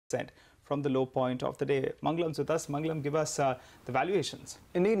from the low point of the day. Mangalam's with us. Mangalam, give us the valuations.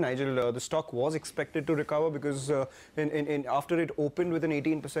 Indeed, Nigel, the stock was expected to recover because after it opened with an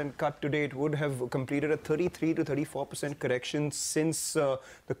 18% cut today, it would have completed a 33 to 34% correction since the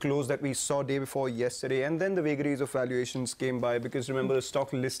close that we saw day before yesterday. And then the vagaries of valuations came by because remember the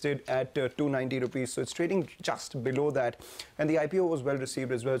stock listed at 290 rupees. So it's trading just below that. And the IPO was well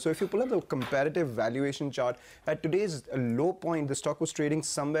received as well. So if you pull up the comparative valuation chart, at today's low point, the stock was trading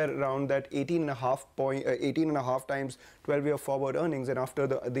somewhere around that 18.5 times 12-year forward earnings, and after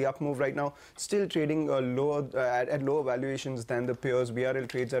the up move right now, still trading lower at lower valuations than the peers. VRL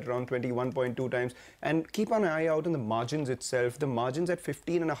trades at around 21.2 times, and keep an eye out on the margins itself. The margins at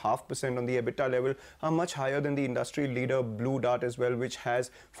 15.5% on the EBITDA level are much higher than the industry leader Blue Dart as well, which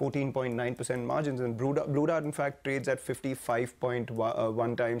has 14.9% margins, and Blue Dart in fact trades at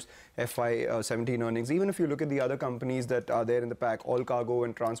 55.1 times FY17 earnings. Even if you look at the other companies that are there in the pack, All Cargo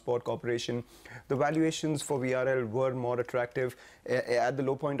and Transport Corporation, the valuations for VRL were more attractive at the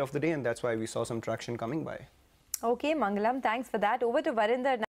low point of the day, and that's why we saw some traction coming by. Okay, Mangalam, thanks for that. Over to Varinder.